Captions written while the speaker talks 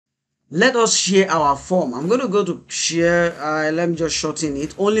let us share our form. I'm going to go to share. Let me just shorten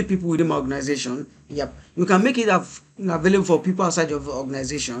it. Only people within my organization. Yep. You can make it available for people outside your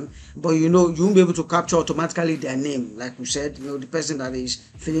organization, but you won't be able to capture automatically their name, like we said, the person that is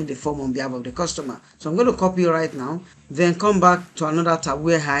filling the form on behalf of the customer. So I'm going to copy right now, then come back to another tab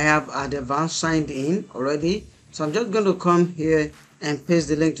where I have advanced signed in already. So I'm just going to come here and paste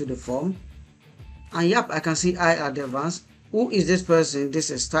the link to the form. And yep, I can see I advanced. Who is this person? This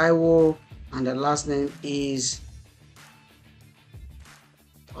is Taiwo, and the last name is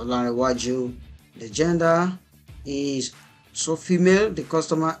Olanrewaju. The gender is so female. The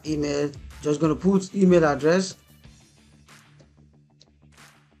customer email, just going to put email address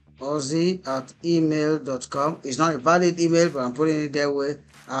ozzy@email.com. It's not a valid email, but I'm putting it there where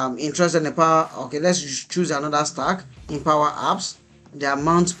I'm interested in power. Okay, let's choose another stack in Power Apps. The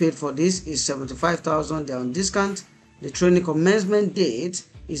amount paid for this is 75,000. They're on discount. The training commencement date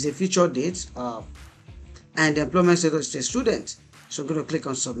is a future date, and the employment status is a student. So I'm going to click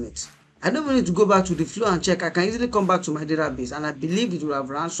on submit. I don't need to go back to the flow and check. I can easily come back to my database, and I believe it will have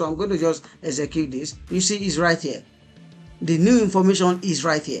run. So I'm going to just execute this. You see, it's right here. The new information is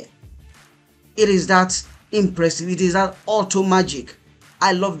right here. It is that impressive. It is that auto magic.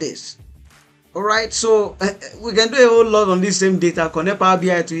 I love this. All right, so we can do a whole lot on this same data, connect Power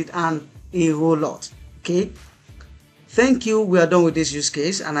BI to it, and a whole lot. Okay, thank you. We are done with this use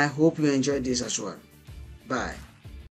case, and I hope you enjoyed this as well. Bye.